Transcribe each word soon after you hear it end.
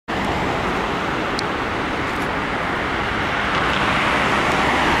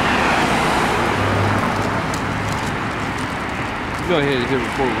go ahead and hit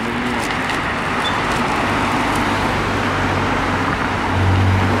record whenever you want.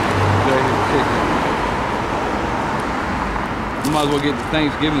 Go ahead and kick it. You might as well get the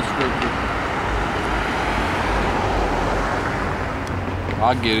Thanksgiving scripture.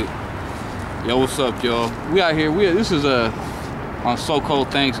 I get it. Yo, what's up, y'all? We out here. This is on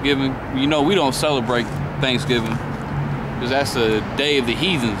so-called Thanksgiving. You know, we don't celebrate Thanksgiving because that's a day of the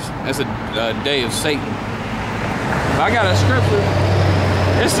heathens. That's a day of Satan. But I got a scripture.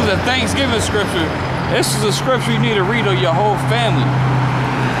 This is a Thanksgiving scripture. This is a scripture you need to read to your whole family.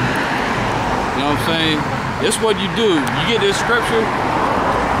 You know what I'm saying? This is what you do. You get this scripture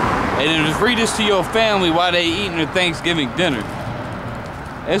and then just read this to your family while they eating their Thanksgiving dinner.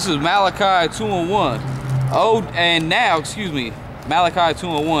 This is Malachi 2:1. Oh, and now, excuse me, Malachi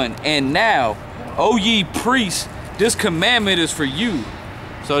 2:1. And now, O ye priests, this commandment is for you.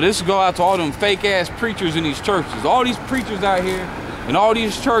 So this go out to all them fake ass preachers in these churches. All these preachers out here and all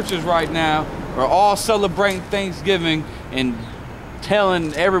these churches right now are all celebrating Thanksgiving and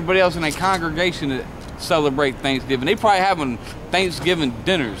telling everybody else in their congregation to celebrate Thanksgiving. They probably having Thanksgiving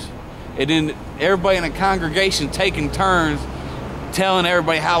dinners. And then everybody in the congregation taking turns telling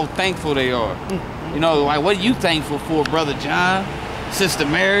everybody how thankful they are. You know, like, what are you thankful for, Brother John? Sister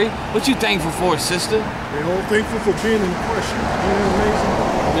Mary? What you thankful for, sister? They're all thankful for being oppressed. Isn't that amazing?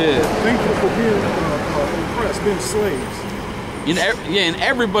 Yeah. Thankful for being oppressed, being slaves. Yeah, and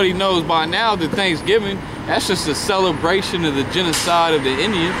everybody knows by now that Thanksgiving, that's just a celebration of the genocide of the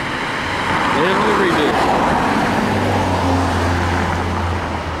Indians. Yeah, let me read this.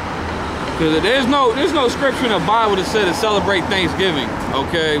 Because there's no scripture in the Bible that said to celebrate Thanksgiving,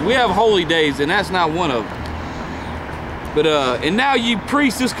 okay? We have holy days, and that's not one of them. But, and now ye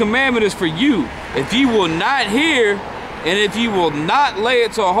priests, this commandment is for you. If ye will not hear, and if ye will not lay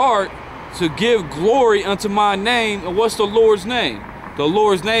it to heart, to give glory unto my name. And what's the Lord's name? The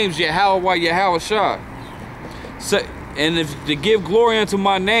Lord's name is Yahweh Shai. And if to give glory unto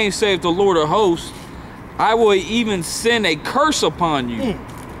my name, saith the Lord of hosts, I will even send a curse upon you.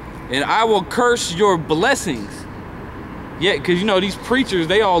 And I will curse your blessings. Yeah, because you know, these preachers,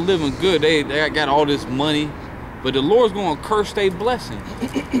 they all living good. They got all this money. But the Lord's going to curse their blessings.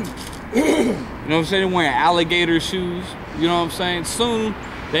 You know what I'm saying? They're wearing alligator shoes. You know what I'm saying? Soon,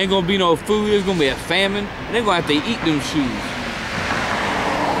 there ain't going to be no food. There's going to be a famine. And they're going to have to eat them shoes.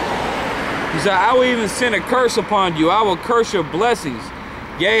 He said, I will even send a curse upon you. I will curse your blessings.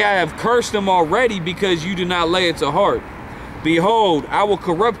 Yea, I have cursed them already because you do not lay it to heart. Behold, I will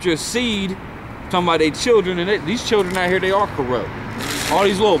corrupt your seed. Talking about their children, and these children out here, they are corrupt. All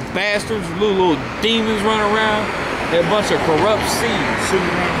these little bastards, little demons running around. They're a bunch of corrupt seeds. Sitting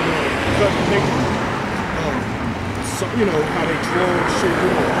around, so, you know, how they draw shit,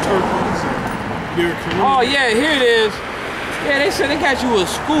 turkeys and their. Oh yeah, here it is. Yeah, they said they got you at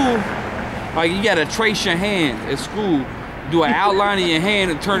school. Like, you gotta trace your hand at school. Do an outline of your hand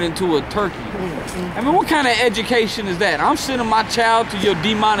and turn it into a turkey. I mean, what kind of education is that? I'm sending my child to your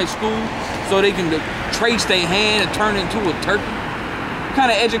demonic school so they can trace their hand and turn it into a turkey? What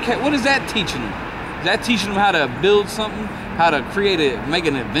kind of education? What is that teaching them? Is that teaching them how to build something? How to make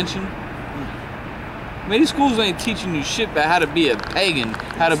an invention? I mean, these schools ain't teaching you shit about how to be a pagan,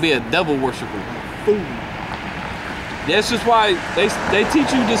 how to be a devil worshiper. Food. That's just why they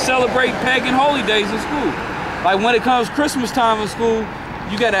teach you to celebrate pagan holy days in school. Like, when it comes Christmas time in school,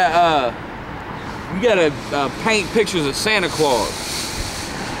 you gotta paint pictures of Santa Claus.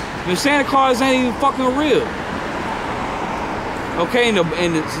 And Santa Claus ain't even fucking real. Okay,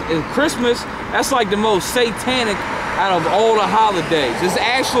 and Christmas, that's like the most satanic out of all the holidays. It's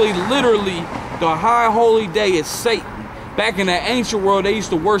actually literally the high holy day is Satan. Back in the ancient world, they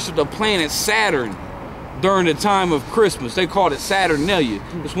used to worship the planet Saturn during the time of Christmas. They called it Saturnalia.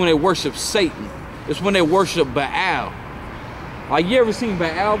 It's when they worship Satan. It's when they worship Baal. Like, you ever seen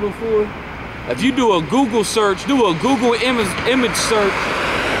Baal before? If you do a Google search, do a Google image search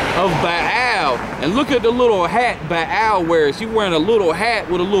of Baal, and look at the little hat Baal wears. He's wearing a little hat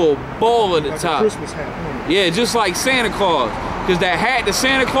with a little ball at the top. A Christmas hat. Yeah, just like Santa Claus. Because that hat that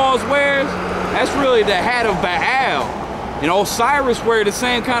Santa Claus wears, that's really the hat of Baal. And Osiris wear the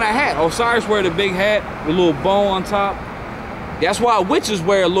same kind of hat. Osiris wear the big hat with a little bow on top. That's why witches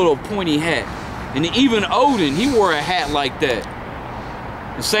wear a little pointy hat. And even Odin, he wore a hat like that.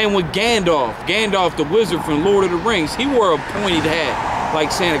 The same with Gandalf. Gandalf, the wizard from Lord of the Rings, he wore a pointed hat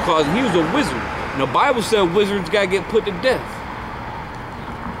like Santa Claus, and he was a wizard. And the Bible said wizards gotta get put to death.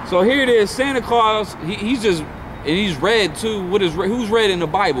 So here it is, Santa Claus, he's red too. Who's red in the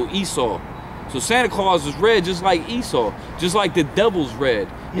Bible? Esau. So Santa Claus is red just like Esau, just like the devil's red.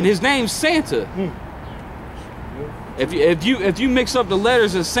 And his name's Santa. If you mix up the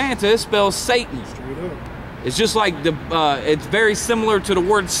letters of Santa, it spells Satan. Straight up. It's just like it's very similar to the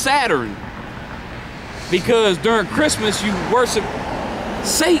word Saturn, because during Christmas you worship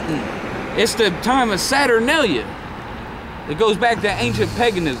Satan. It's the time of Saturnalia. It goes back to ancient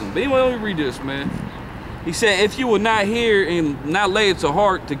paganism. But anyway, let me read this, man. He said, if you will not hear and not lay it to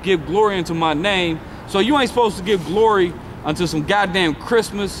heart to give glory unto my name. So you ain't supposed to give glory unto some goddamn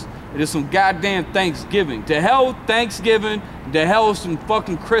Christmas. It is some goddamn Thanksgiving. To hell with Thanksgiving, to hell with some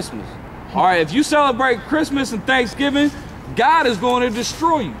fucking Christmas. All right, if you celebrate Christmas and Thanksgiving, God is going to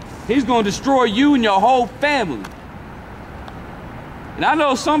destroy you. He's going to destroy you and your whole family. And I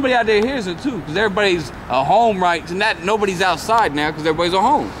know somebody out there hears it too, because everybody's at home, right? And nobody's outside now because everybody's at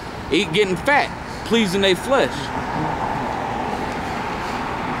home, getting fat, pleasing their flesh.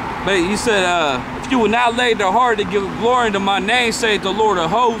 But he said, if you will not lay their heart to give glory unto my name, saith the Lord of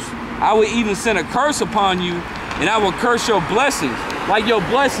hosts, I will even send a curse upon you, and I will curse your blessings. Like your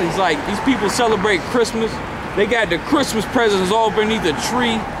blessings, like these people celebrate Christmas. They got the Christmas presents all beneath the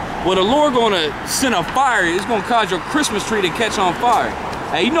tree. Well, the Lord gonna send a fire. It's gonna cause your Christmas tree to catch on fire.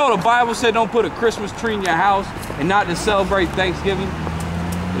 Hey, you know the Bible said don't put a Christmas tree in your house and not to celebrate Thanksgiving?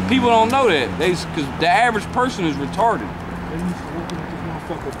 And people don't know that. Because the average person is retarded. They used to walk in with this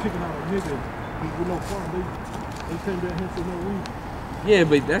motherfucker picking out a nigga with no fun. They came down here for no reason. Yeah,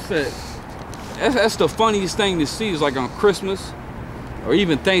 but that's the funniest thing to see is like on Christmas or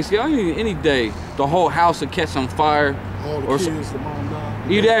even Thanksgiving, any day, the whole house will catch on fire. All the kids, the mom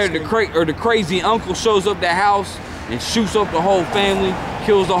died. Either the crazy uncle shows up the house and shoots up the whole family,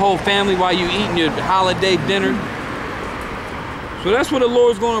 kills the whole family while you eating your holiday dinner. So that's what the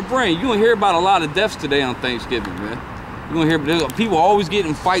Lord's going to bring. You're going to hear about a lot of deaths today on Thanksgiving, man. You're going to hear people always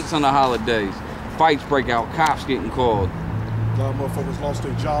getting fights on the holidays. Fights break out, cops getting called. A lot of motherfuckers lost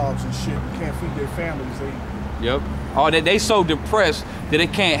their jobs and shit. Can't feed their families. Yep. Oh, they so depressed that they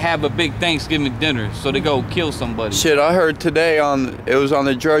can't have a big Thanksgiving dinner, so they go kill somebody. Shit, I heard today it was on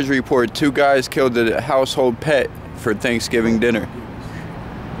the Drudge Report, 2 guys killed a household pet for Thanksgiving dinner.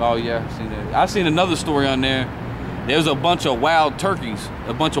 Oh yeah, I've seen that. I've seen another story on there. There was a bunch of wild turkeys.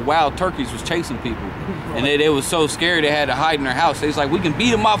 A bunch of wild turkeys was chasing people. And they was so scared they had to hide in their house. They was like, we can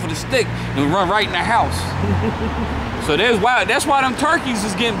beat them off with a stick and run right in their house. So there's wild. That's why them turkeys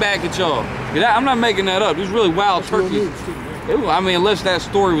is getting back at y'all. I'm not making that up. There's really wild turkeys. I mean, unless that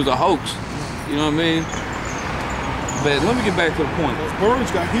story was a hoax. You know what I mean? But let me get back to the point. Those birds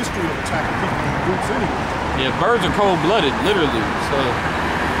got history of attacking people in groups anyway. Yeah, birds are cold-blooded, literally. So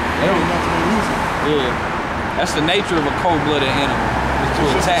they don't nothing unusual. Yeah, that's the nature of a cold-blooded animal. Is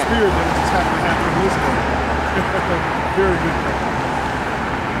to attack. Just the spirit that it just happened to happen in this way. Very good.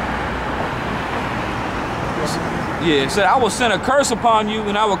 Yeah, it said, I will send a curse upon you,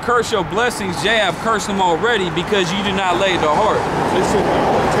 and I will curse your blessings. Yea, I've cursed them already, because you do not lay to heart. They sit there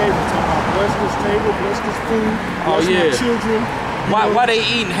on the table talking about bless this table, bless this food, bless my children. Why they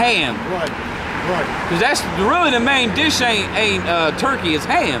eating ham? Right, right. Because that's really the main dish ain't turkey, it's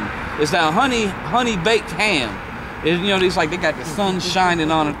ham. It's that honey baked ham. It, you know, it's like they got the sun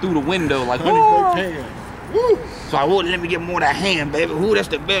shining on it through the window, like honey baked ham. Woo! So I wouldn't let me get more of that ham, baby. Ooh, that's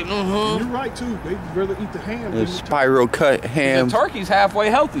the best. You're right too. They'd rather eat the ham than the spiral cut ham. The turkey's halfway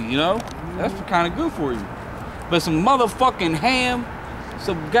healthy, you know. That's kind of good for you. But some motherfucking ham,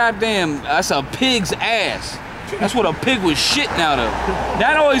 some goddamn, that's a pig's ass. That's what a pig was shitting out of.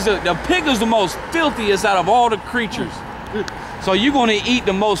 Not always the pig is the most filthiest out of all the creatures. So you're gonna eat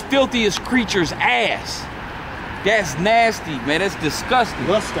the most filthiest creature's ass. That's nasty, man. That's disgusting.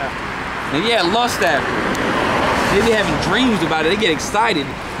 Lust after. And yeah, lust after. They be having dreams about it. They get excited.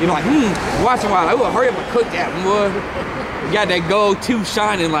 You're like, watch a while. Oh, hurry up and cook that, boy. You got that gold tooth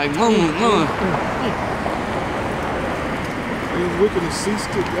shining like, It's wicked to cease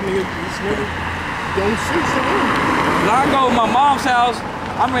to, I mean, it's never, don't cease to end. When I go to my mom's house,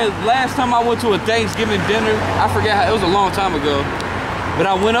 I remember last time I went to a Thanksgiving dinner, I forget how, it was a long time ago. But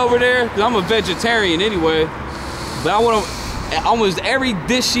I went over there, because I'm a vegetarian anyway. But I went over, almost every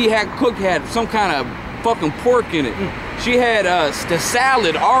dish she had cooked had some kind of fucking pork in it. She had the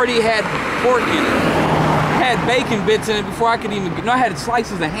salad already had pork in it. Had bacon bits in it before I could even, I had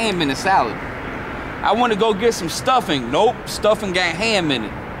slices of ham in the salad. I wanted to go get some stuffing. Nope, stuffing got ham in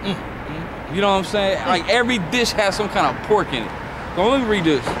it. You know what I'm saying? Like every dish has some kind of pork in it. So let me read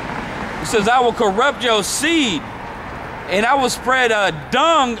this. It says, I will corrupt your seed, and I will spread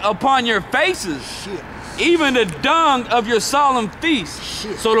dung upon your faces. Shit. Even the dung of your solemn feast.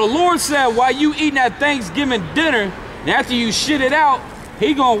 Shit. So the Lord said, while you eating that Thanksgiving dinner, and after you shit it out,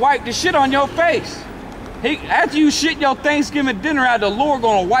 he gonna wipe the shit on your face. After you shit your Thanksgiving dinner out, the Lord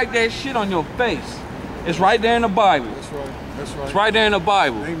gonna wipe that shit on your face. It's right there in the Bible. That's right. That's right. It's right there in the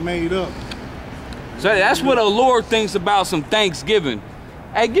Bible. Ain't made up. So that's what the Lord thinks about some Thanksgiving.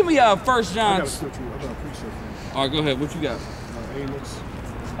 Hey, give me 1 I John. got a scripture. I got a precept for you. All right, go ahead. What you got? Amos.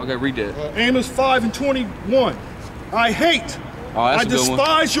 Okay, read that. Amos 5:21. I hate. Oh, that's I a good one.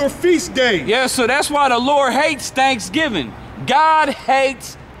 despise your feast days. Yeah, so that's why the Lord hates Thanksgiving. God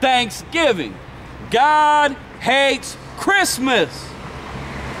hates Thanksgiving. God hates Christmas.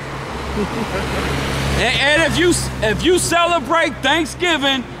 and if you celebrate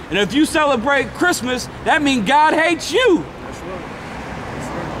Thanksgiving and if you celebrate Christmas, that means God hates you. That's right. That's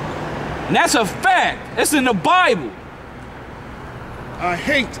right. And that's a fact. It's in the Bible.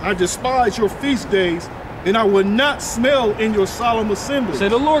 I despise your feast days, and I will not smell in your solemn assembly. So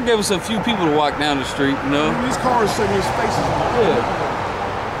the Lord gave us a few people to walk down the street, you know. These cars setting his faces on.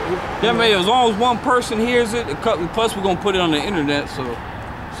 Yeah, man, as long as one person hears it, plus we're gonna put it on the internet,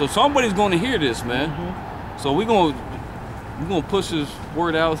 so somebody's gonna hear this, man. So we're gonna push this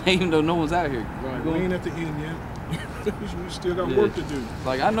word out, even though no one's out here. Right, we ain't at the end yet. We still got work to do.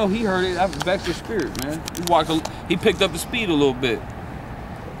 Like, I know he heard it. I vexed his spirit, man. He picked up the speed a little bit.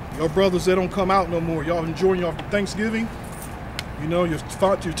 Your brothers, they don't come out no more. Y'all enjoying your Thanksgiving? You know, you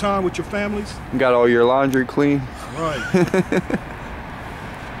spent your time with your families. Got all your laundry clean. Right.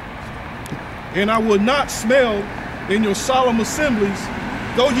 And I will not smell in your solemn assemblies,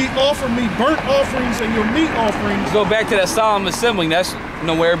 though ye offer me burnt offerings and your meat offerings. Go back to that solemn assembly. That's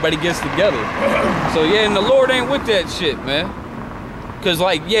where everybody gets together. So yeah, and the Lord ain't with that shit, man. Cause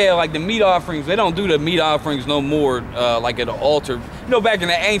like the meat offerings, they don't do the meat offerings no more. Like at the altar. You know, back in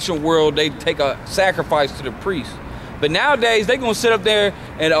the ancient world, they take a sacrifice to the priest. But nowadays, they're going to sit up there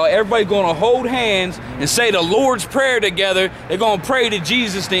and everybody's going to hold hands and say the Lord's Prayer together. They're going to pray to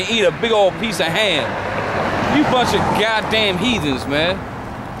Jesus and eat a big old piece of ham. You bunch of goddamn heathens, man.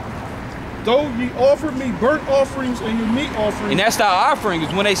 Though ye offer me burnt offerings and your meat offerings. And that's the offering,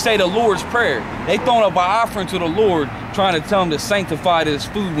 is when they say the Lord's Prayer. They throwing up an offering to the Lord, trying to tell him to sanctify this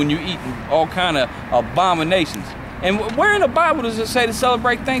food when you're eating all kind of abominations. And where in the Bible does it say to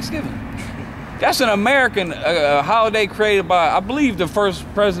celebrate Thanksgiving? That's an American holiday created by, I believe the first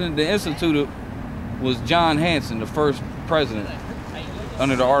president that instituted was John Hanson, the first president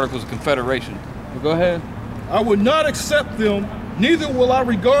under the Articles of Confederation. But go ahead. I will not accept them, neither will I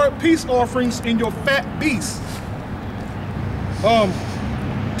regard peace offerings in your fat beasts.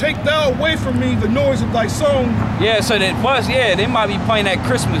 Take thou away from me the noise of thy song. Yeah, so that plus, they might be playing that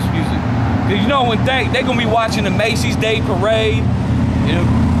Christmas music. Cause you know when they're gonna be watching the Macy's Day Parade, you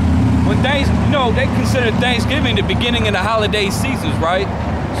know. When they consider Thanksgiving the beginning of the holiday seasons, right?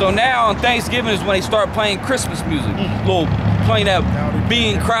 So now on Thanksgiving is when they start playing Christmas music, playing that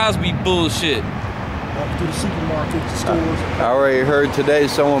Bing Crosby bullshit. Walking through the supermarket, the stores. I already heard today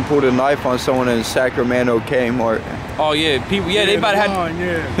someone pulled a knife on someone in Sacramento Kmart. Oh yeah, people. Yeah, they about to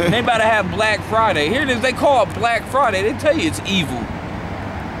have. They about to have Black Friday. Here it is. They call it Black Friday. They tell you it's evil.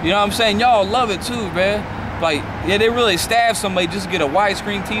 You know what I'm saying? Y'all love it too, man. Like, yeah, they really stab somebody just to get a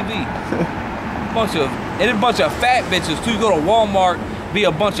widescreen TV. a bunch of fat bitches too. You go to Walmart, be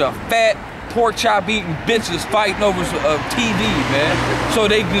a bunch of fat pork chop eating bitches fighting over a TV, man. So what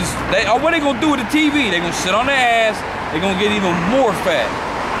they gonna do with the TV? They gonna sit on their ass. They gonna get even more fat.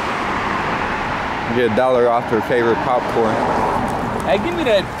 Get $1 off their favorite popcorn. Hey, give me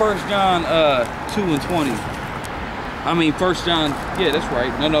that 1 John 2 and 20. I mean 1 John. Yeah, that's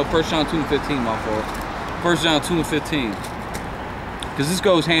right. No, 1 John 2 and 15. My fault. 1 John 2 and 15. Because this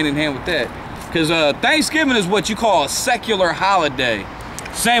goes hand in hand with that. Because Thanksgiving is what you call a secular holiday.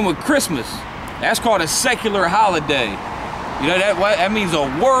 Same with Christmas. That's called a secular holiday. You know, that means a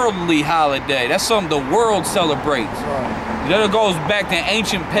worldly holiday. That's something the world celebrates. Right. You know, it goes back to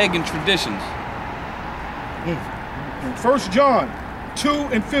ancient pagan traditions. 1 John 2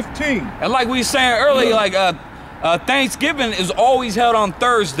 and 15. And like we were saying earlier, like Thanksgiving is always held on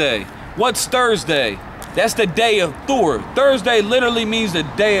Thursday. What's Thursday? That's the day of Thor. Thursday literally means the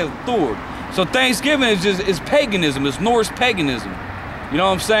day of Thor. So Thanksgiving is paganism. It's Norse paganism. You know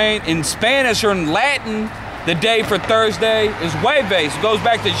what I'm saying? In Spanish or in Latin, the day for Thursday is Jueves. It goes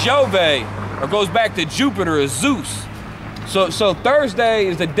back to Jove, or goes back to Jupiter or Zeus. So Thursday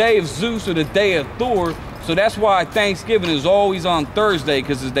is the day of Zeus or the day of Thor. So that's why Thanksgiving is always on Thursday,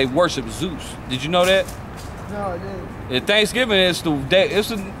 because they worship Zeus. Did you know that? No, I didn't. And Thanksgiving is the day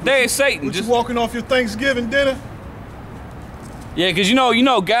of Satan. Just walking off your Thanksgiving dinner? Yeah, because you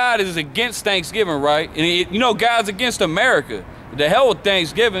know God is against Thanksgiving, right? And you know God's against America. The hell with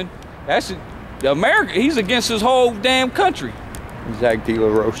Thanksgiving. That's America. He's against his whole damn country. Zach De La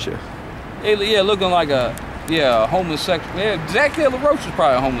Rocha. Yeah, looking like a homosexual. Yeah, Zach De La Rocha is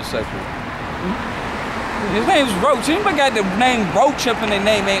probably a homosexual. His name's Roach. Anybody got the name Roach up and their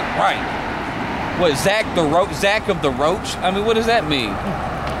name ain't right? What, Zach the Roach? Zach of the Roach? I mean, what does that mean?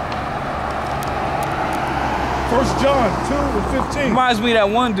 1 John 2 and 15. Reminds me of that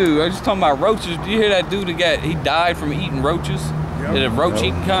one dude. I was just talking about roaches. Do you hear that dude that he died from eating roaches? Yep. At a roach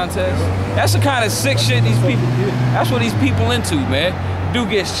eating contest? That's the kind of sick shit these people, that's what these people into, man. Dude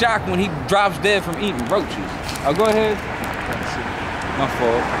gets shocked when he drops dead from eating roaches. Oh, go ahead. My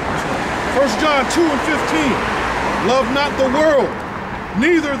fault. 1 John 2 and 15. Love not the world,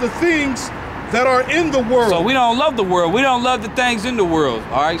 neither the things that are in the world. So we don't love the world. We don't love the things in the world.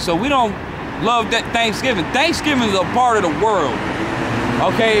 All right. So we don't love that Thanksgiving. Thanksgiving is a part of the world.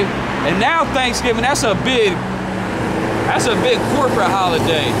 Okay. And now Thanksgiving, that's a big corporate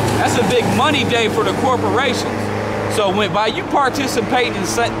holiday. That's a big money day for the corporations. So by you participating in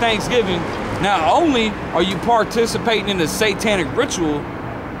Thanksgiving, not only are you participating in a satanic ritual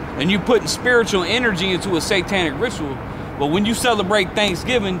and you putting spiritual energy into a satanic ritual, but when you celebrate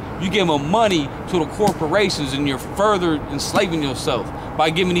Thanksgiving, you give them money to the corporations and you're further enslaving yourself by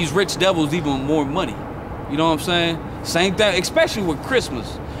giving these rich devils even more money. You know what I'm saying? Same thing, especially with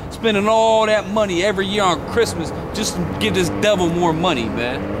Christmas. Spending all that money every year on Christmas just to give this devil more money,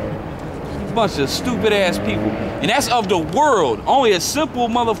 man. A bunch of stupid ass people. And that's of the world. Only a simple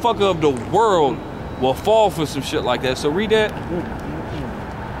motherfucker of the world will fall for some shit like that. So read that.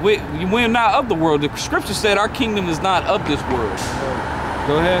 We're not of the world. The scripture said our kingdom is not of this world.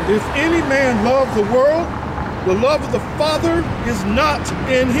 Go ahead. If any man love the world, the love of the Father is not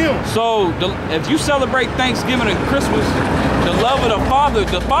in him. So if you celebrate Thanksgiving and Christmas, the love of the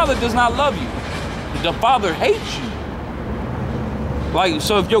Father does not love you. The Father hates you. Like,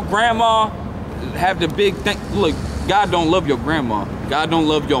 so if your grandma have the big thing, look, God don't love your grandma. God don't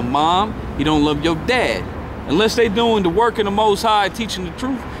love your mom. He don't love your dad. Unless they doing the work of the Most High, teaching the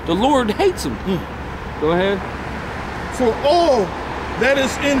truth, the Lord hates them. Go ahead. For all that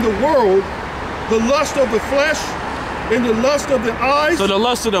is in the world, the lust of the flesh and the lust of the eyes. So the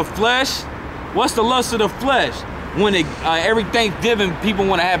lust of the flesh, what's the lust of the flesh? When every Thanksgiving, people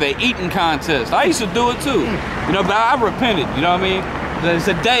want to have an eating contest. I used to do it too, you know, but I repented, you know what I mean? It's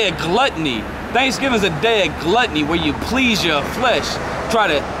a day of gluttony. Thanksgiving is a day of gluttony where you please your flesh, try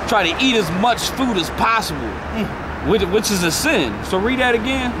to eat as much food as possible, which is a sin. So read that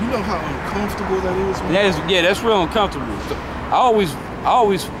again. You know how uncomfortable that is, man? That's real uncomfortable. I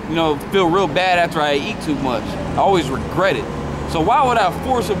always, you know, feel real bad after I eat too much. I always regret it. So why would I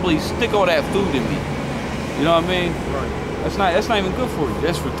forcibly stick all that food in me? You know what I mean? Right. That's not even good for you.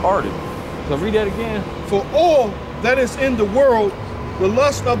 That's retarded. So read that again. For all that is in the world, the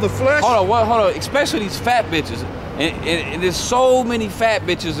lust of the flesh. Hold on. Especially these fat bitches. And there's so many fat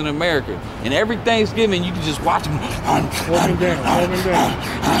bitches in America. And every Thanksgiving, you can just watch them. Walking down.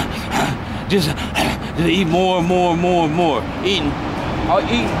 Just eat more and more and more and more.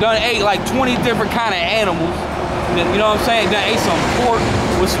 Done ate like 20 different kind of animals. You know what I'm saying? Done ate some pork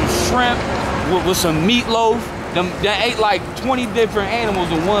with some shrimp, with some meatloaf. Done ate like 20 different animals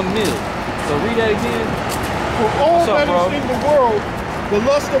in one meal. So read that again. For all that is in the world, the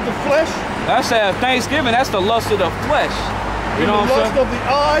lust of the flesh. That's at Thanksgiving. That's the lust of the flesh. You know what I'm saying? The lust of the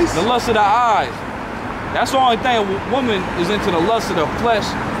eyes. The lust of the eyes. That's the only thing a woman is into, the lust of the flesh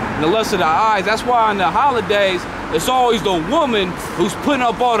and the lust of the eyes. That's why in the holidays, it's always the woman who's putting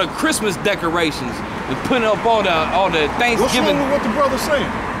up all the Christmas decorations and putting up all the Thanksgiving. What's wrong with what the brother's saying?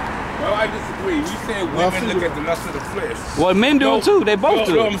 Well, I disagree. You said women look at the lust of the flesh. Well, men do it too. They both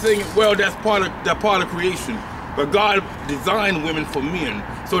do. No, I'm saying, well, that's part of creation. But God designed women for men.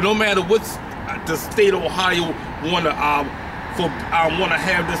 So no matter what the state of Ohio want to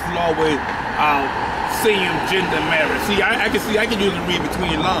have this law with same gender marriage. See, I can usually read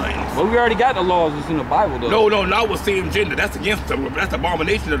between lines. Well, we already got the laws that's in the Bible, though. No, not with same gender. That's against them. That's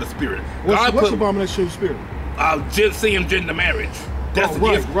abomination of the spirit. What's abomination of the spirit? Same gender marriage. That's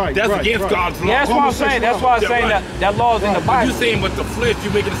against God's law. Yeah, that's what I'm saying. That's why I'm saying that law is in the Bible. You're saying with the flesh, you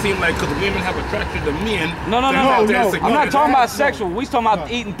make it seem like because women have attraction to men. No. I'm not talking about sexual. We talking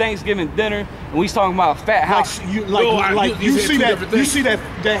about eating Thanksgiving dinner, and we talking about fat house. You see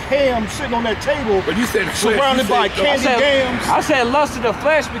that ham sitting on that table, but you said surrounded by candy yams. I said lust of the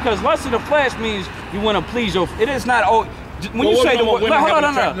flesh because lust of the flesh means you want to please your. It is not all. When you say the word,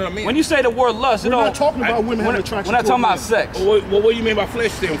 when you say the word lust, we're not talking about women having attraction. We're not talking about sex. Well, what do you mean by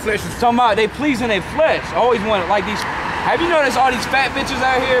flesh then? Flesh is talking about they pleasing their flesh. I always want like these. Have you noticed all these fat bitches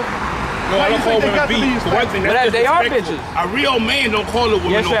out here? No, I don't call women bees. But they are bitches. A real man don't call a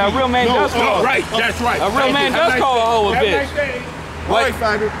woman. Yes, sir. A real man does call. Right, that's right. A real man does call a hoe a bitch. All right,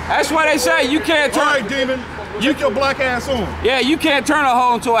 faggot. That's why they say you can't turn. All right, demon. Take your black ass on. Yeah, you can't turn a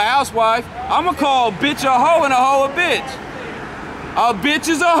hoe into a housewife. I'ma call a bitch a hoe and a hoe a bitch. A bitch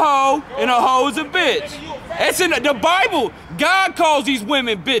is a hoe and a hoe is a bitch. It's in the Bible. God calls these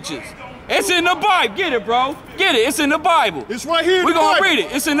women bitches. It's in the Bible. Get it, bro. Get it. It's in the Bible. It's right here. We're gonna read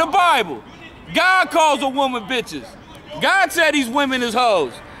it. It's in the Bible. God calls a woman bitches. God said these women is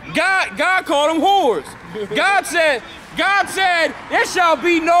hoes. God called them whores. God said, there shall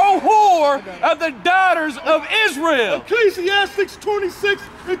be no whore of the daughters of Israel. Ecclesiastes 26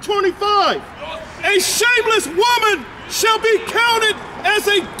 and 25. A shameless woman shall be counted as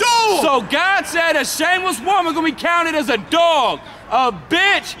a dog. So God said a shameless woman gonna be counted as a dog. A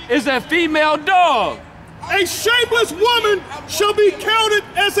bitch is a female dog. A shameless woman shall be counted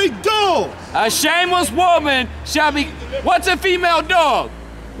as a dog. A shameless woman shall be, what's a female dog?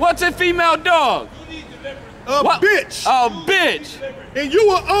 What's a female dog? A bitch. A bitch. And you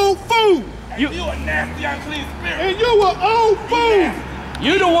are old food. You a nasty, unclean spirit. And you are old food.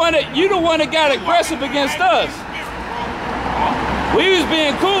 You the one that got aggressive against us. We was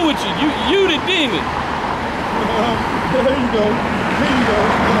being cool with you. You the demon. There you go. There you go.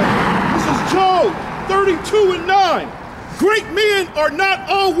 This is Job 32 and 9. Great men are not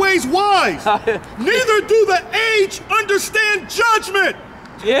always wise. Neither do the aged understand judgment.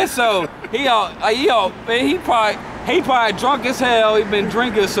 Yeah, so he probably drunk as hell. He been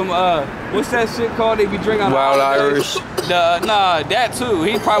drinking some what's that shit called? They be drinking on Wild Irish. Nah, that too.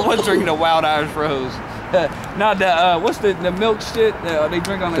 He probably was drinking the Wild Irish Rose. What's the milk shit they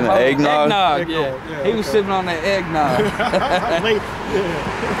drink on the eggnog? Yeah. He was sipping on that eggnog.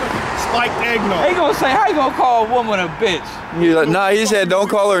 Spiked eggnog. He gonna say, how you gonna call a woman a bitch? He's like, nah, he said don't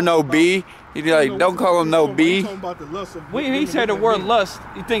call her no B. He's like, don't call him no B. He said the word lust.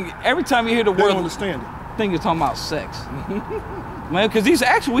 You think every time you hear the They word, don't understand it. think you're talking about sex. Man, because these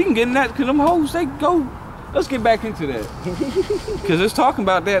actually, we can get in that, because them hoes, they go, let's get back into that. Because it's talking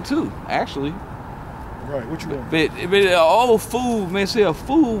about that too, actually. Right, what you want? But all fool, man, say a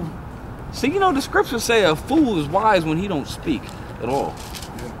fool. See, you know, the scriptures say a fool is wise when he don't speak at all.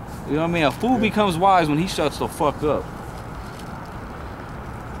 Yeah. You know what I mean? A fool becomes wise when he shuts the fuck up.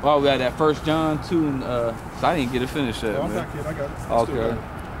 Oh, we got that 1 John 2 and so I didn't get to finish that. No, I'm man. not kidding, I got it. Okay.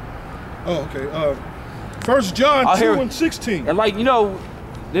 Oh, okay. 1 John 2 and 16. And like, you know,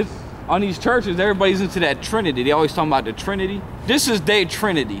 on these churches, everybody's into that Trinity. They always talking about the Trinity. This is their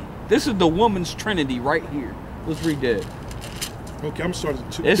Trinity. This is the woman's Trinity right here. Let's read that. Okay, I'm starting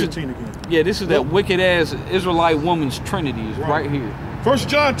at 15 again. Yeah, this is that wicked ass Israelite woman's Trinity is right here. 1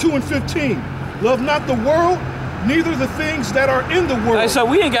 John 2 and 15. Love not the world, neither the things that are in the world. Hey, so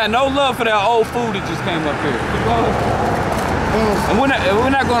we ain't got no love for that old fool that just came up here. And we're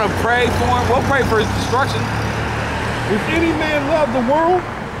not going to pray for him. We'll pray for his destruction. If any man love the world,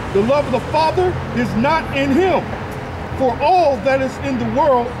 the love of the Father is not in him. For all that is in the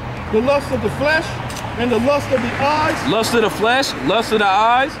world, the lust of the flesh, and the lust of the eyes, lust of the flesh, lust of the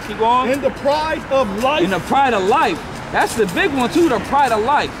eyes, keep going. and the pride of life. And the pride of life. That's the big one too, the pride of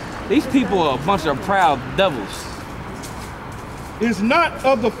life. These people are a bunch of proud devils. Is not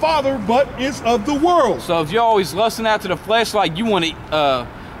of the Father, but is of the world. So if you're always lusting after the flesh, like you want to,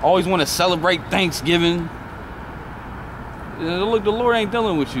 always want to celebrate Thanksgiving, look, the Lord ain't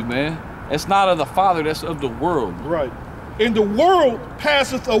dealing with you, man. It's not of the Father, that's of the world. Right. And the world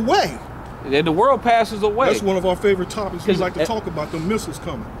passeth away. And the world passes away. That's one of our favorite topics we like to talk about, the missiles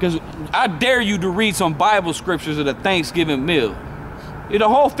coming. Because I dare you to read some Bible scriptures at a Thanksgiving meal. The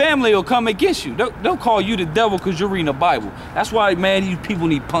whole family will come against you. They'll call you the devil because you're reading the Bible. That's why, man, you people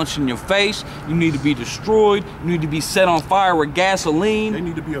need punched in your face. You need to be destroyed. You need to be set on fire with gasoline. They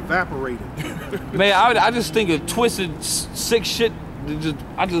need to be evaporated. Man, I just think of twisted, sick shit.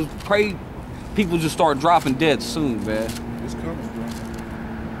 I just pray people just start dropping dead soon, man. It's coming, bro.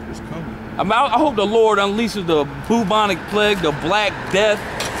 It's coming. I hope the Lord unleashes the bubonic plague, the Black Death.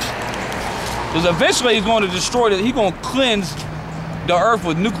 Because eventually he's going to destroy it. He's going to cleanse the earth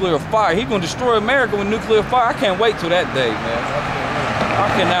with nuclear fire. He's going to destroy America with nuclear fire. I can't wait till that day, man. I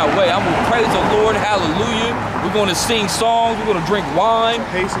cannot wait. I'm going to praise the Lord. Hallelujah. We're going to sing songs. We're going to drink wine.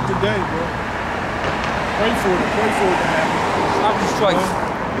 Pace it today, bro. Pray for it. Pray for it to happen. I'm just like...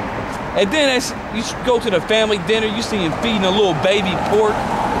 And then you go to the family dinner, you see him feeding a little baby pork.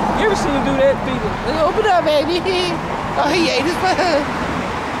 You ever seen him do that? Open up, baby. Oh, he ate his food.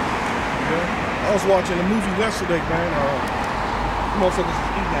 I was watching a movie yesterday, man. Motherfuckers was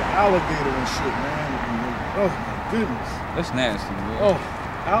eating that alligator and shit, man. Oh, my goodness. That's nasty, man. Oh,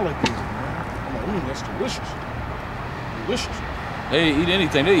 alligator, man. I'm like, that's delicious. Delicious. They eat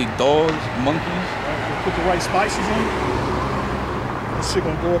anything. They eat dogs, monkeys. Put the right spices on it. This shit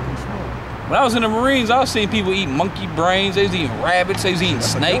gonna go up in smoke. When I was in the Marines, I was seeing people eat monkey brains. They was eating rabbits. They was eating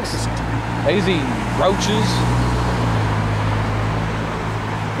snakes. They was eating roaches.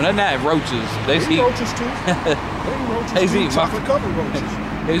 But they're not roaches. They was eating roaches too. They was eating chocolate covered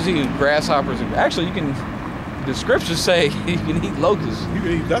roaches. They was eating grasshoppers. Actually, you can. The scriptures say you can eat locusts. You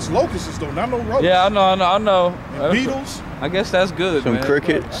can eat, that's locusts though, not no roaches. Yeah, I know. And beetles. I guess that's good, Some man.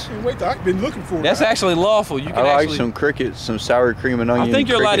 crickets. I can't wait. I've been looking for it. That's actually lawful. You can I like actually, some crickets, some sour cream and onion. I think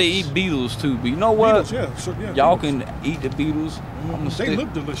you're allowed to crickets. eat beetles too, but you know what? Beetles, yeah, sure, yeah. Y'all beetles. can eat the beetles. They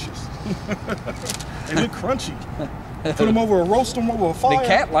look delicious. They look crunchy. Put them over, roast them over a fire. The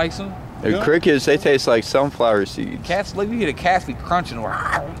cat likes them. The Yeah. crickets, they taste like sunflower seeds. Cats, look, you hear the cats be crunching.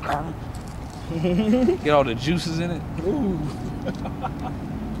 Get all the juices in it. Ooh.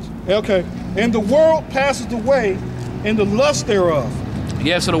 Okay. And the world passes away and the lust thereof.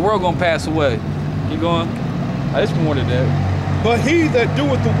 Yeah, so the world gonna pass away. Keep going. It's more than that. But he that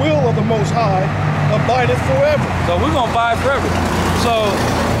doeth the will of the Most High abideth forever. So we're gonna abide forever. So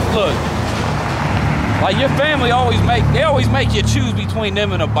look, like your family always make you choose between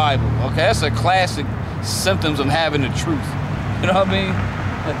them and the Bible. Okay, that's a classic symptoms of having the truth. You know what I mean?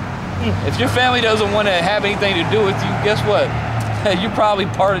 If your family doesn't want to have anything to do with you, guess what? You're probably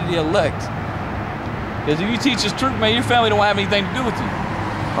part of the elect. Because if you teach us truth, man, your family don't have anything to do with you.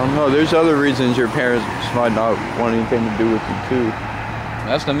 I don't know, there's other reasons your parents might not want anything to do with you too.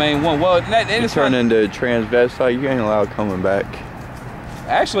 That's the main one. Well, You turn into a transvestite, you ain't allowed coming back.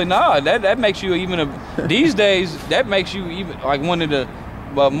 actually, no. That makes you even these days. That makes you even like one of the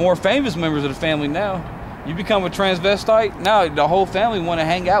more famous members of the family now. You become a transvestite, now the whole family want to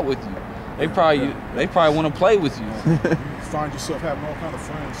hang out with you. They probably want to play with you. You find yourself having all kind of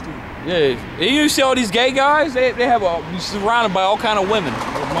friends too. Yeah, and you see all these gay guys. They have you're surrounded by all kind of women.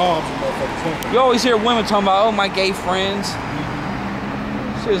 Your moms and motherfuckers. You always hear women talking about, oh, my gay friends.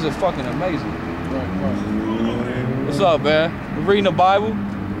 Shit is fucking amazing. Right. What's up, man? You reading the Bible?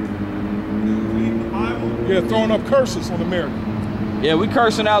 Yeah, throwing up curses on America. Yeah, we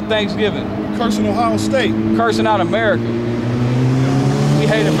cursing out Thanksgiving. Cursing Ohio State. Cursing out America. We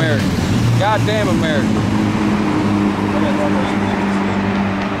hate America. Goddamn America.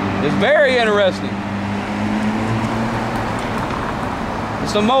 It's very interesting.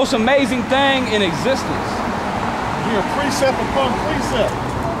 It's the most amazing thing in existence. You hear precept upon precept.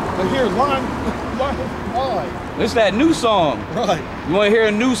 But here, line. It's that new song. Right. You want to hear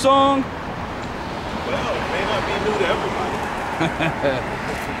a new song? Well, it may not be new to everybody.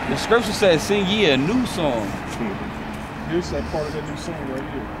 The scripture says, sing ye a new song. Here's that part of that new song right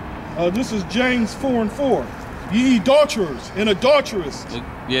here. This is James 4:4. Ye adulterers and adulteress.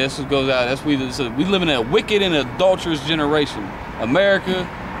 Yeah, this goes out. We live in a wicked and adulterous generation. America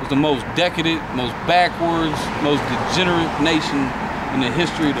is the most decadent, most backwards, most degenerate nation in the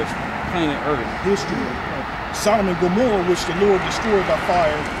history of the planet Earth. History. Sodom and Gomorrah, which the Lord destroyed by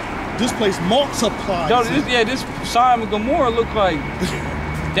fire. This place multiplies. This Sodom and Gomorrah looks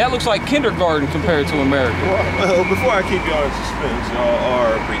like kindergarten compared to America. Well, before I keep y'all in suspense, y'all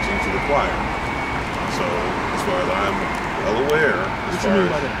are preaching to the choir. So, as far as I'm well aware, What you mean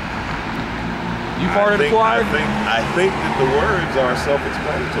by that? You part of the choir? I think that the words are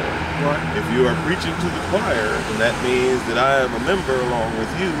self-explanatory. Right. If you are preaching to the choir, then that means that I am a member along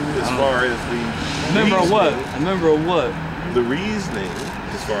with you as far as the Member of what? A member of what? The reasoning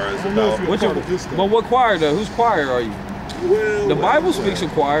as far as don't know if about you're part of this thing. But what choir though? Whose choir are you? The Bible speaks of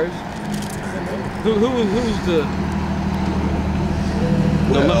choirs. Who's the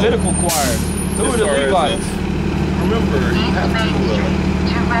Levitical choir? Who are the Levites? Remember, you have to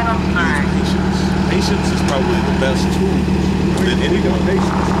patience. Patience is probably the best tool that anyone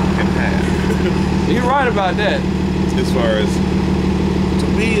can have. You're right about that. As far as to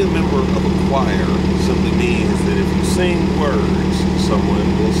be a member of a choir simply means that if you sing words, someone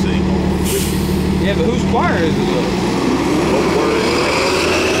will sing along with you. Yeah, but whose choir is it though? What words?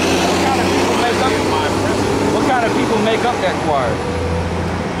 What kind of people make up that choir?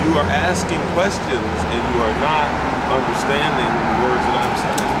 You are asking questions and you are not understanding the words that I'm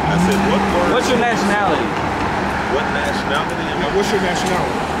saying. I said, what words? What's your nationality? What nationality am I? What's your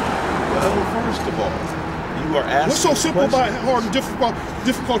nationality? Well, first of all, you are asking. What's so simple about questions. hard and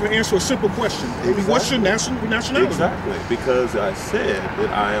difficult to answer a simple question? Exactly. What's your nationality? Exactly, because I said that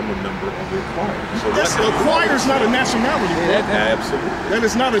I am a member of your choir. So A choir is not a nationality. Bro. Absolutely. That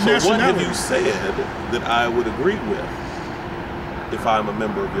is not a So what have nationality. you said that I would agree with if I'm a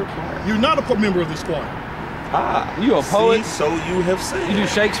member of your choir? You're not a member of this choir. You a poet? See, so you have said. You do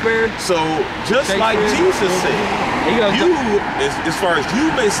Shakespeare? So just like Jesus said, you, as far as you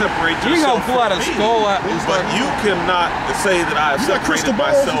may separate yourself, you gonna pull out a from me, skull out, but you cannot say that I have separated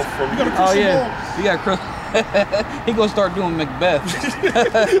myself from you. Oh yeah, you got crystal. He gonna start doing Macbeth.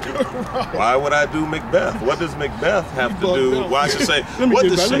 Why would I do Macbeth? What does Macbeth have to do? Why should say? What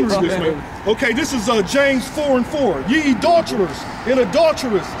does Shakespeare? Okay, this is James 4:4. Ye adulterers and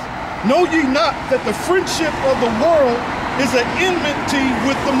adulteresses, know ye not that the friendship of the world is an enmity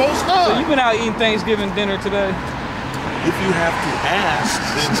with the Most High? So you been out eating Thanksgiving dinner today? If you have to ask,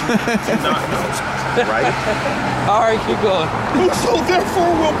 then you do not know, right? All right, keep going. Whoso therefore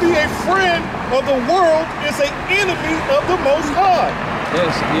will be a friend of the world is an enemy of the Most High.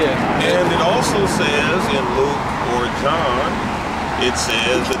 Yes, yeah. And it also says in Luke or John, it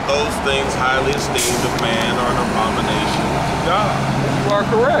says that those things highly esteemed of man are an abomination to God. You are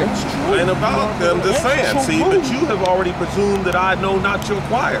correct. And about them the saying, see, but you have already presumed that I know not your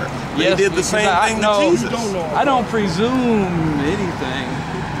choir. They did the same thing to Jesus. I don't presume anything.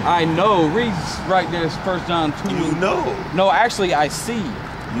 I know. Read right there, 1 John 2. You know. No, actually, I see.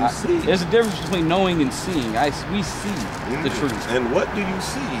 You see. There's a difference between knowing and seeing. We see the truth. And what do you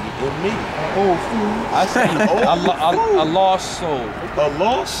see in me? Oh, fool. I see a lost soul. A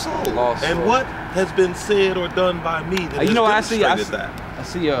lost soul. And what has been said or done by me that you know, I see that? I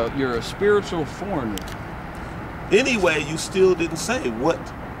see you're a spiritual foreigner. Anyway, you still didn't say what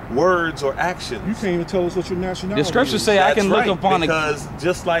words or actions. You can't even tell us what your nationality The scriptures is. say I can look right, upon because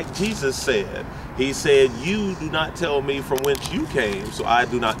just like Jesus said, he said, you do not tell me from whence you came, so I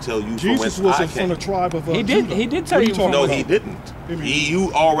do not tell you from whence I came. Jesus was from the tribe of He did tell you. No, he didn't.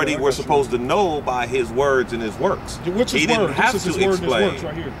 You already were supposed to know by his words and his works. Which is he didn't have to explain.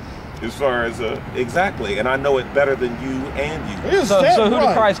 Right here. As far as exactly, and I know it better than you and you. So who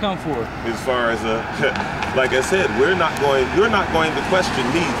did Christ come for? As far as like I said, you're not going to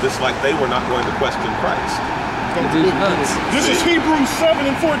question me, just like they were not going to question Christ. This is Hebrews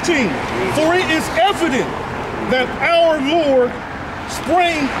 7:14. For it is evident that our Lord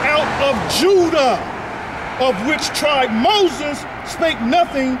sprang out of Judah, of which tribe Moses spake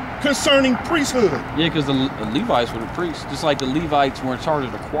nothing concerning priesthood. Yeah, because the Levites were the priests, just like the Levites were in charge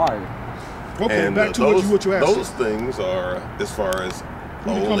of the choir. Okay, and back to what you asked. Those things are, as far as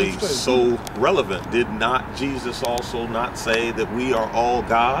only so relevant. Did not Jesus also not say that we are all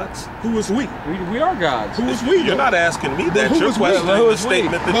gods? Who is we? We are gods. Who is we? You're not asking me that. You're questioning the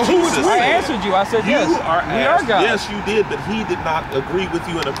statement that who Jesus is said. I answered you. I said yes. We are gods. Yes, you did, but he did not agree with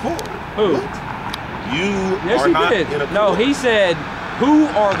you in accord. Who? You yes, are he not did. in accord. No, he said, who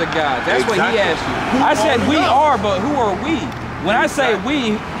are the gods? That's what he asked you. I said we are, but who are we? When I say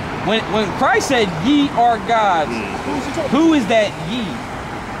we, when Christ said ye are gods, who is that ye?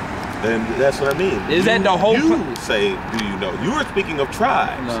 Then that's what I mean. Is that the whole? You say, do you know? You were speaking of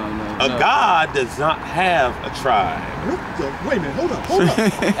tribes. No. A god does not have a tribe. Wait a minute. Hold up.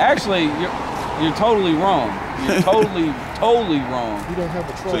 Actually, you're totally wrong. You're totally wrong. You don't have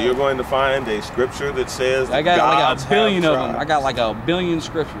a tribe. So you're going to find a scripture that says that I got gods like a billion have of them. I got like a billion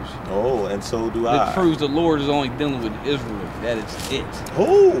scriptures. Oh, and so do That I. proves the Lord is only dealing with Israel. That is it.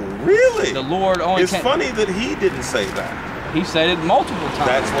 Oh, really? The Lord only. It's funny that he didn't say that. He said it multiple times.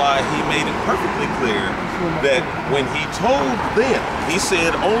 That's why he made it perfectly clear that when he told them, he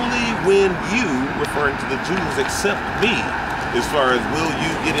said, only when you, referring to the Jews, accept me, as far as will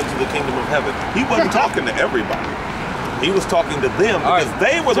you get into the kingdom of heaven. He wasn't talking to everybody. He was talking to them because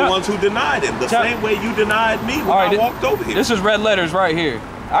they were the ones who denied him, the same way you denied me when I walked over here. This is red letters right here.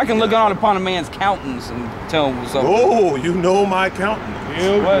 I can look on upon a man's countenance and tell him what's up. Oh, you know my countenance.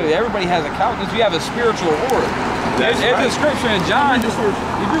 Well, everybody has a countenance. You have a spiritual aura. There's a scripture in John. You do.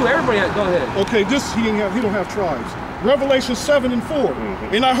 Everybody has. Go ahead. Okay, he don't have tribes. Revelation 7:4.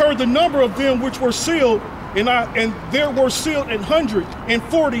 And I heard the number of them which were sealed, and there were sealed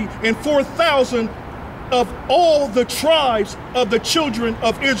 144,000 of all the tribes of the children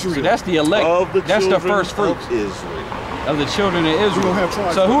of Israel. So that's the elect. That's the first fruits of the children of Israel. You don't have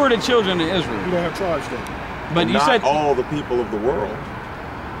tribes. So who are the children of Israel? You don't have tribes though. But you not said all the people of the world.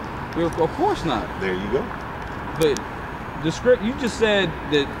 Of course not. There you go. But the script, you just said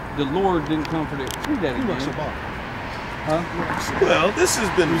that the Lord didn't come for the. Read that again. Huh? Well, this has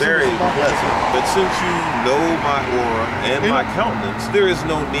been very pleasant, but since you know my aura and my countenance, there is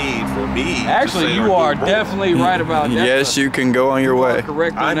no need for me Actually, to say you are definitely right about that. Yes, you can go on your way.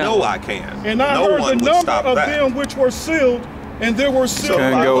 Correct. I know I can. And I heard the number of them which were sealed, and there were sealed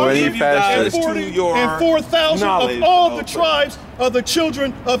Can't go any faster. 4,000 of all the tribes of the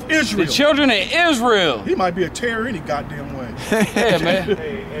children of Israel. The children of Israel. He might be a terror any goddamn way. Yeah,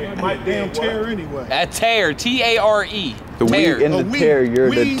 man. Might damn tear anyway. A tear, T-A-R-E. The tear. weed in the tear, you're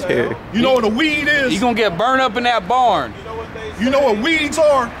the tear. You know what a weed is? You gonna get burned up in that barn. You know what weeds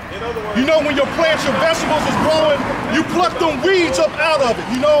are? You know when your plants, your vegetables is growing, you pluck them weeds up out of it.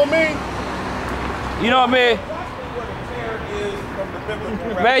 You know what I mean? You know what I mean?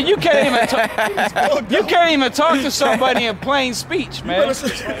 Man, you can't even talk. You can't even talk to somebody in plain speech, man. That's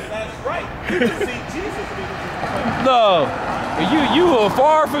right. You can see Jesus. No, you are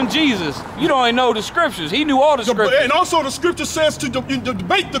far from Jesus. You don't even know the scriptures. He knew all the scriptures. And also the scripture says to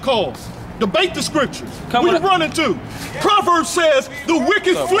debate the cause. Debate the scriptures. Come What on. you running to? Proverbs says, the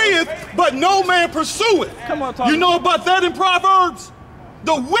wicked fleeth, but no man pursueth. Come on, You know about that in Proverbs?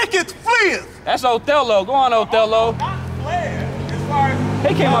 The wicked fleeth. That's Othello. Go on, Othello.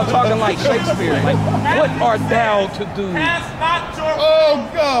 He came out talking like Shakespeare. Like, what art thou to do? Oh,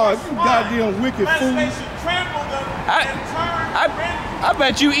 God, you goddamn wicked fool. I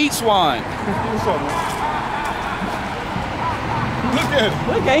bet you eat swine. What's up, man? Look at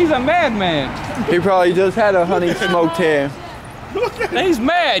him. Look, he's a madman. He probably just had a honey smoked ham. Look at him. He's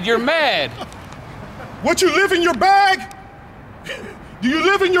mad. You're mad. What, you live in your bag? Do you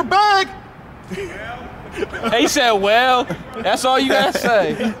live in your bag? He said, well, that's all you gotta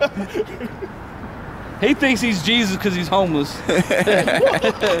say. He thinks he's Jesus because he's homeless.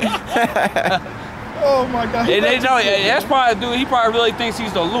 Oh my God. And they know, that's probably dude. He probably really thinks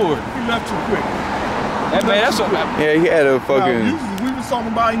he's the Lord. He left too quick. That man, that's Yeah, he had a Now, fucking. we was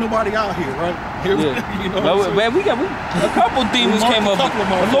talking about ain't nobody out here, right? Here, Yeah. you know what I'm Man, we a couple demons marked came a up. couple of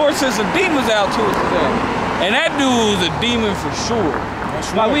The them. Lord sent some demons out to us today, and that dude's a demon for sure. That's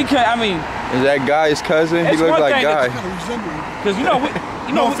Like we right. can't. I mean, Is that Guy's cousin? He It's looked one like thing Guy. Kind of resemble you. because you know we.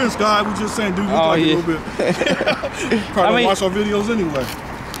 You No know, offense, guy. We just saying, dude, look Oh, like yeah. a little bit. Probably mean- don't watch our videos anyway.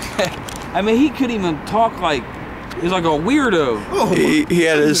 I mean, he couldn't even talk like he's like a weirdo. Oh, He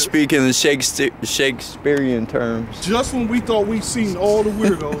had to speak in the Shakespearean terms. just when we thought we seen all the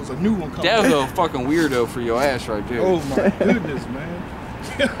weirdos, a new one coming. That was a fucking weirdo for your ass right there. Oh my goodness, man.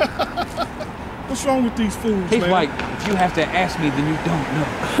 What's wrong with these fools, He's man? like, if you have to ask me, then you don't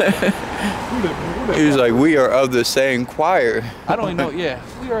know. He was like, we are of the same choir. I don't even know. Yeah,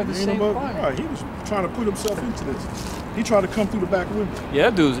 we are the same choir. Right, he was trying to put himself into this. He tried to come through the back window. Yeah,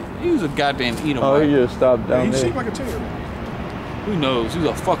 that dude's he was a goddamn Edomite. Oh, he just stopped Yeah, down he there. seemed like a terror. Who knows? He was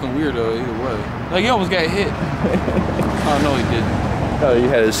a fucking weirdo either way. Like he almost got hit. Oh no, he didn't. Oh, he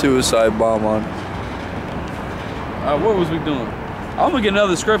had a suicide bomb on. What was we doing? I'm gonna get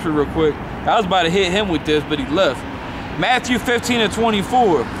another scripture real quick. I was about to hit him with this, but he left. Matthew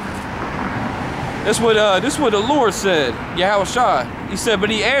 15:24. This what the Lord said, Yahushua. He said, but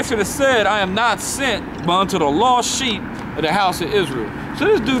he answered and said, I am not sent but unto the lost sheep of the house of Israel. So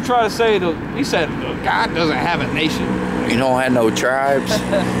this dude tried to say he said, God doesn't have a nation. You don't have no tribes.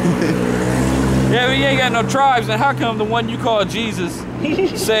 Yeah, but you ain't got no tribes, and how come the one you call Jesus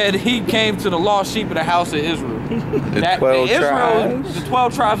said he came to the lost sheep of the house of Israel? The 12 tribes. The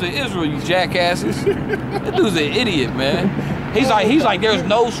 12 tribes of Israel, you jackasses. That dude's an idiot, man. He's like, there's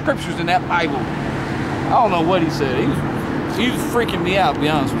no scriptures in that Bible. I don't know what he said. He was freaking me out, to be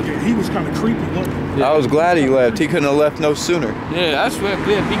honest with you. Yeah, he was kind of creepy, wasn't he? I was glad he left. He couldn't have left no sooner. Yeah, that's what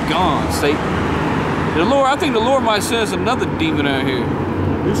be gone, Satan. I think the Lord might send us another demon out here.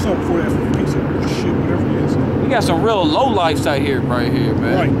 There's something for that piece of shit, whatever it is. We got some real lowlifes out here, right here,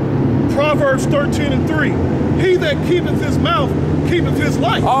 man. Right. Proverbs 13:3. He that keepeth his mouth keepeth his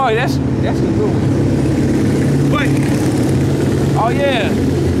life. Oh, that's a good one. But Oh yeah.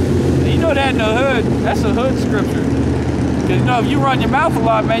 You know that in the hood. That's a hood scripture. Cause you know if you run your mouth a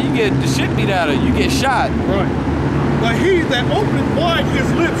lot, man, you get the shit beat out of you. You get shot. right. But he that openeth wide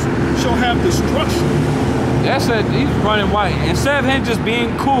his lips shall have destruction. That's it. He's running white. Instead of him just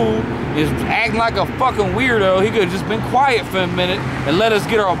being cool, just acting like a fucking weirdo, he could have just been quiet for a minute and let us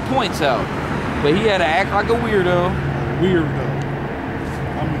get our points out. But he had to act like a weirdo. Weirdo.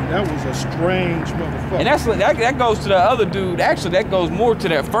 I mean, that was a strange motherfucker. And that goes to the other dude. Actually, that goes more to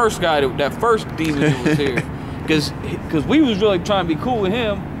that first guy, that first demon that was here. Because we was really trying to be cool with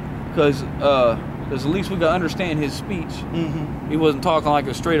him. Because at least we could understand his speech. Mm-hmm. He wasn't talking like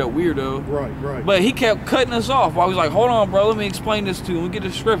a straight up weirdo. Right, right. But he kept cutting us off while he was like, hold on, bro, let me explain this to you. Let me get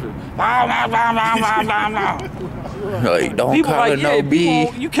the scripture. Like, don't People call like, it yeah, no B.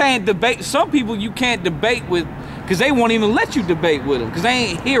 people, you can't debate. Some people you can't debate with because they won't even let you debate with them because they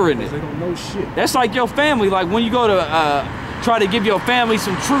ain't hearing They it. don't know shit. That's like your family. Like when you go to try to give your family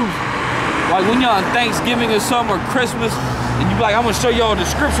some truth. Like when you're on Thanksgiving or something or Christmas, and you be like, I'm gonna show y'all the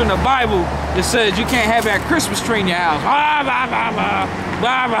scripture in the Bible that says you can't have that Christmas tree in your house. Blah blah blah blah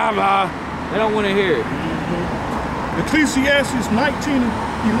blah blah blah. They don't want to hear it. Ecclesiastes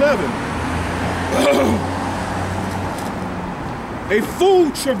 19:11. A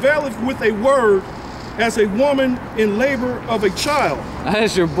fool travaileth with a word as a woman in labor of a child.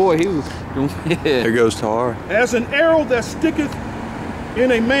 That's your boy. He was. There goes Tar. As an arrow that sticketh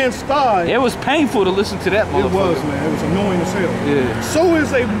in a man's thigh. It was painful to listen to that motherfucker. It was, man. It was annoying as hell. Yeah. So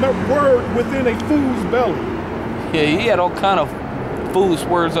is a word within a fool's belly. Yeah, he had all kind of foolish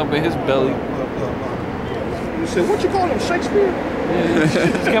words up in his belly. You said, what you call him, Shakespeare? Yeah,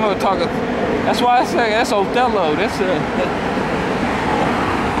 just came up talking. That's why I say that's Othello. That's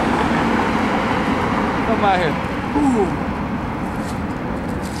come out here. Ooh.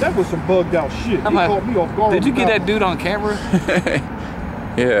 That was some bugged out shit. He caught me off guard. Did you get that dude on camera?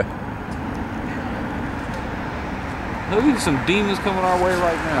 Yeah. Look at some demons coming our way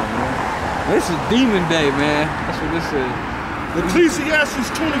right now, man. This is demon day, man. That's what this is. Ecclesiastes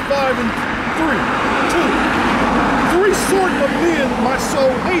 25:3. Three sort of men my soul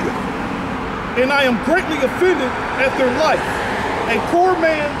hateth, and I am greatly offended at their life. A poor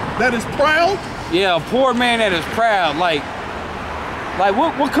man that is proud. Yeah, a poor man that is proud. Like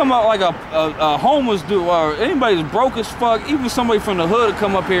what come up like a homeless dude or anybody that's broke as fuck, even somebody from the hood will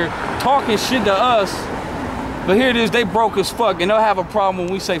come up here talking shit to us. But here it is, they broke as fuck, and they'll have a problem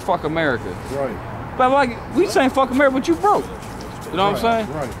when we say fuck America. Right. But like, we saying fuck America, but you broke. You know what I'm saying?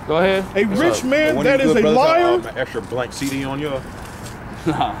 Right. Go ahead. A rich man that is a liar. An extra blank CD on you?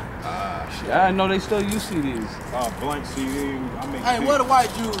 Nah. Shit, I didn't know they still use CDs. Blank CD. I mean, hey, where the white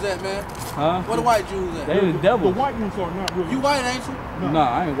Jews at, man? Huh? Where the white Jews at? They the devil. The white ones are not really. You white, ain't you? Nah,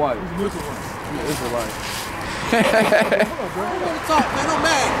 I ain't white. Israelite. Yeah, Israelite. I don't want to talk, man. I'm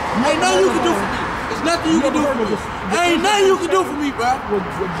mad. Ain't nothing you can do for me. There's nothing you can do for me. Ain't nothing you can do for me, bro.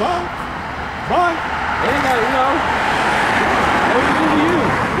 Bye. Bye. They ain't got, you know. What do you do to you?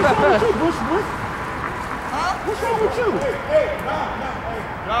 What's wrong with you, Bushwick? Huh? What's wrong with you?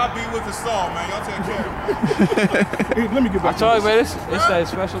 God be with us all, man. Y'all take care. Hey, let me get back I told you, man, it's that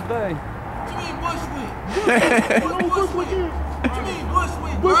special day. What you mean Bushwick? Bushwick? What you mean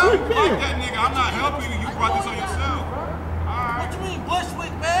Bushwick, bro? Bushwick, Fuck that nigga. I'm not helping you. You brought this on yourself. What you mean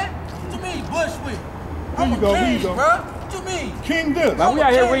Bushwick, man? What you mean Bushwick? Here you go, here you go. Bro. What you mean? King this. Man, we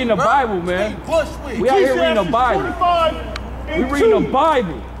out here reading the Bible, man. Bushwick. We out here reading the Bible. We reading the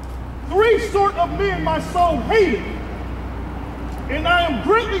Bible. Three sort of men my soul hated, and I am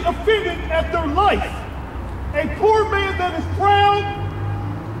greatly offended at their life. A poor man that is proud,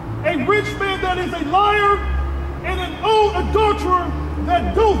 a rich man that is a liar, and an old adulterer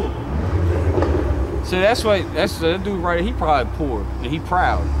that doeth it. So that's why that dude right here, he probably poor and he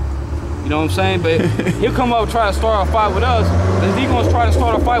proud. You know what I'm saying? But he'll come up and try to start a fight with us. Is he gonna try to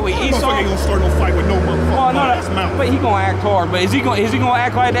start a fight with Esau? Motherfucker ain't gonna start no fight with no motherfucker. Oh, no, but he gonna act hard. But is he gonna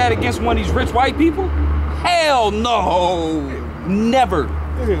act like that against one of these rich white people? Hell no, never.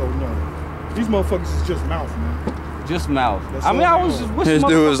 Hell no. These motherfuckers is just mouth, man. Just mouth. That's I mean, I was just. This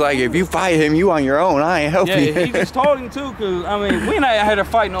dude was like, if you fight him, you on your own. I ain't helping you. Yeah, he just told him too, cause I mean, we ain't had to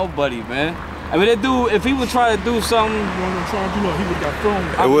fight nobody, man. I mean, that dude, if he would try to do something, You know what I'm trying to do? He would got thrown.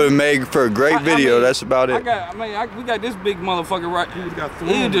 It would have made for a great video. That's about it. we got this big motherfucker right. He would got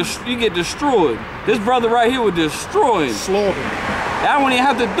thrown. He get destroyed. This brother right here would destroy him. Slaughtered. I don't even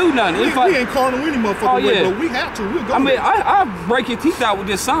have to do nothing. We ain't calling any motherfucker yeah. but we have to. We'll go I mean, there. I break your teeth out with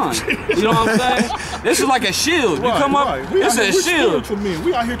this sign. You know what I'm saying? This is like a shield. You come up, it's a shield. Spiritual men.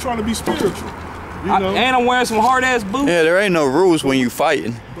 We out here trying to be spiritual. You know? And I'm wearing some hard ass boots. Yeah, there ain't no rules when you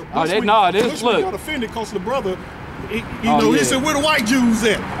fighting. Oh, this look. got offended because the brother, he yeah. said, where the white Jews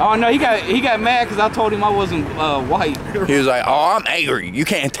at? Oh no, he got mad because I told him I wasn't white. He was like, oh, I'm angry. You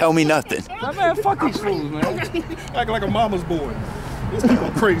can't tell me nothing. Like, man, fuck these fools, man. Acting like a mama's boy. These people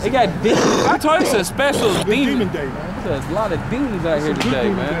are crazy. They got demons. I told you it's a special demon day, man. There's a lot of demons out here today,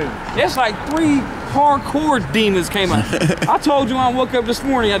 demon man. day. It's like 3 hardcore demons came out. I told you when I woke up this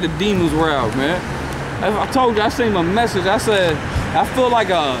morning that the demons were out, man. I told you, I sent him a message. I said, I feel like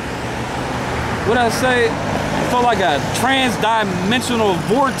what I say? I feel like a trans-dimensional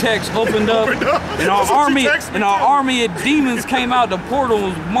vortex opened up, and our army of demons came out the portal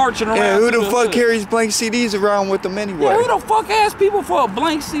and was marching around. Yeah, who the fuck carries blank CDs around with them anyway? Yeah, who the fuck asks people for a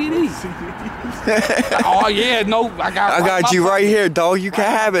blank CD? Oh yeah, no, I got you right here, dog. You can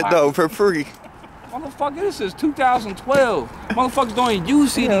have it though for free. Motherfucker, this is 2012. Motherfuckers don't even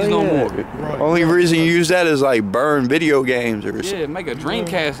use CDs no more. Right. Only reason you use that is like burn video games or something. Yeah, make a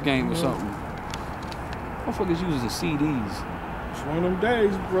Dreamcast game or something. Motherfuckers using CDs. It's one of them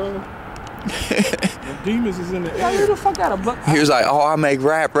days, bro. The demons is in the Yeah, who air. the fuck got a book? He was like, oh, I make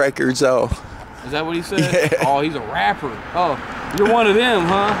rap records though. Is that what he said? Yeah. Oh, he's a rapper. Oh, you're one of them,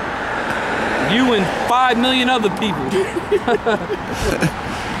 huh? You and 5 million other people.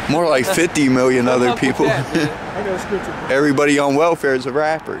 More like 50 million other people. I got a scripture. Everybody on welfare is a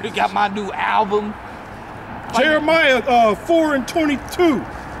rapper. You got my new album. Jeremiah 4:22.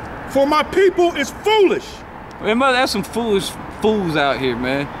 For my people is foolish. Man, mother, there's some foolish fools out here,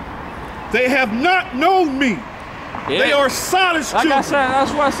 man. They have not known me. Yeah. They are silence Like children. I said,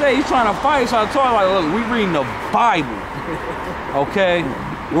 that's what I say. He's trying to fight. So I told him, like, look, we reading the Bible. Okay?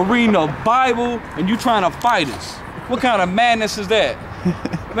 We're reading the Bible and you trying to fight us. What kind of madness is that?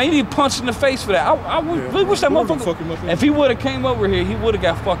 Man, you need punched in the face for that. I wish that motherfucker. If he would have came over here, he would have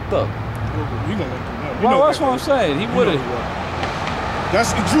got fucked up. Well, that's what I'm saying. He would have.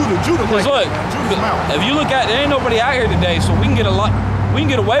 That's Judah. Judah. Cause look, if you look at, there ain't nobody out here today, so we can get a lot. We can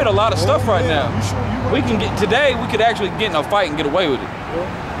get away with a lot of stuff right now. We can get today. We could actually get in a fight and get away with it.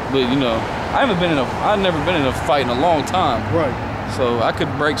 But you know, I've never been in a fight in a long time. Right. So I could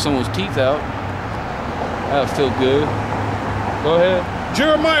break someone's teeth out. That would feel good. Go ahead.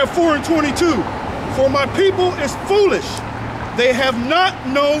 Jeremiah 4:22. For my people is foolish. They have not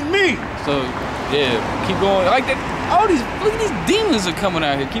known me. So yeah, keep going. Like that. All these, look at these demons are coming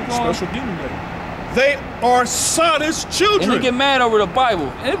out here. Keep going. Special demon day. They are Sodom's children. And they get mad over the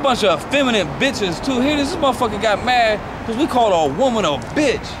Bible. And a bunch of effeminate bitches too. Here, this motherfucker got mad because we called a woman a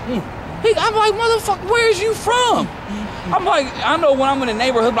bitch. I'm like, motherfucker, where's you from? I'm like, I know when I'm in the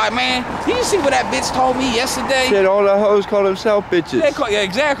neighborhood, like, man, did you see what that bitch told me yesterday? Shit, all the hoes call themselves bitches. Yeah,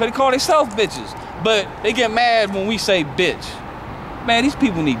 exactly. They call themselves bitches. But they get mad when we say bitch. Man, these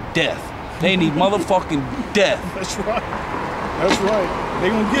people need death. They need motherfucking death. That's right. That's right. They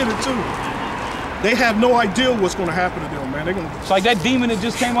gonna get it too. They have no idea what's gonna happen to them, man. They gonna. It's like that demon that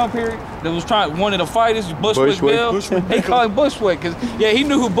just came up here that was one of the fighters, Bushwick Bill. They call him Bushwick because he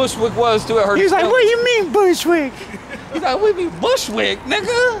knew who Bushwick was too. He was like, "What do you mean Bushwick?" He's like, "What do you mean Bushwick,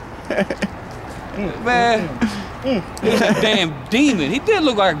 nigga?" Man, he's a damn demon. He did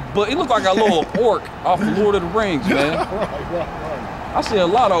look like, he looked like a little orc off of Lord of the Rings, man. Right. I see a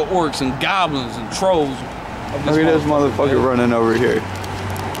lot of orcs and goblins and trolls. Look at this motherfucker running over here.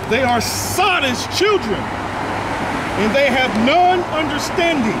 They are Sodom's children, and they have none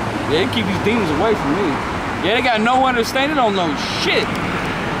understanding. Yeah, they keep these demons away from me. Yeah, they got no understanding, don't know shit.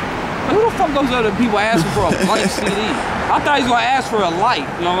 Who the fuck goes up to people asking for a blank CD? I thought he was gonna ask for a light.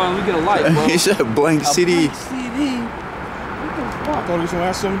 You know what I mean? We get a light, bro. He said blank CD. Blank CD. What the fuck? I thought he was gonna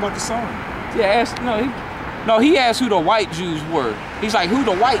ask something about the song. Yeah, he asked who the white Jews were. He's like, who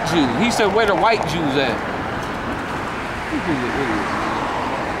the white Jews? He said, where the white Jews at?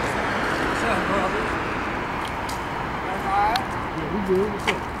 What's up, brother? Yeah, we good. What's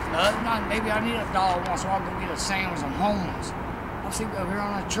up? Maybe I need $1 once in a while to go get a sandwich. I'm homeless. I'm sitting over here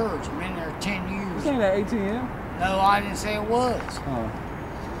on a church. I've been there 10 years. This ain't at ATM? No, I didn't say it was. Oh.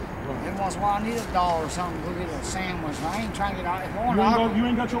 Every once in a while I need $1 or something to go get a sandwich. I ain't trying to get out. If I want You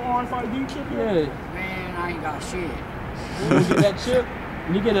ain't got your RFID chip yet? Yeah. Man, I ain't got shit. You get that chip?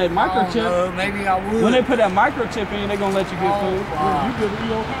 When you get that microchip, maybe I would. when they put that microchip in, they gonna let you get food. Yeah, you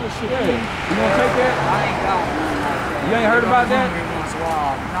get all kind of shit. Yeah. You gonna take that? I ain't got it. You ain't heard about that? Every once in a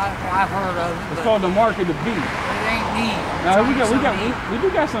while. I've heard of it. It's called the mark of the beast. It ain't me. Now we do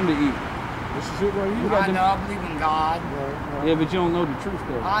got something to eat. This is it right here. I know, I believe in God. Yeah, but you don't know the truth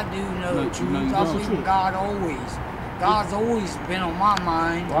though. I do know the truth. you I don't. believe in God always. God's always been on my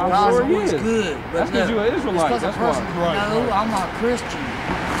mind. Well, I'm God's sure he always is. good. That's because you're an Israelite. It's 'cause That's a person, why. No, I'm a Christian.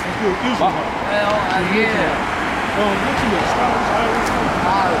 You're Israelite. Well, yeah. What you at? Scottish, Irish?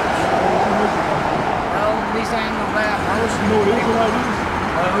 Irish. Well, at least I ain't no bad person. You know what Israelite is?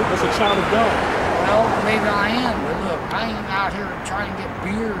 That's a child of God. Well, maybe I am, but look, I ain't out here trying to get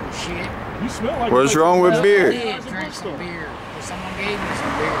beer and shit. You smell like. What's wrong with Well, beer? I did drink some beer. Someone gave me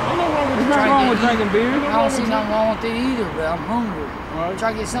some beer. Ain't no wrong with There's nothing wrong with drinking beer. I don't see nothing wrong with it either, but I'm hungry.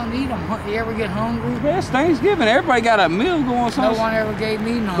 Try to get something to eat. You ever get hungry? Yeah, it's Thanksgiving. Everybody got a meal going on. No one ever gave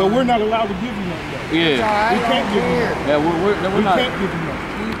me none. But we're not allowed to give you nothing. Though. Yeah. It's all right, We can't give you beer. nothing. Yeah, we're We not. can't give you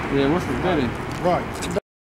nothing. Yeah, we're forbidden. Right.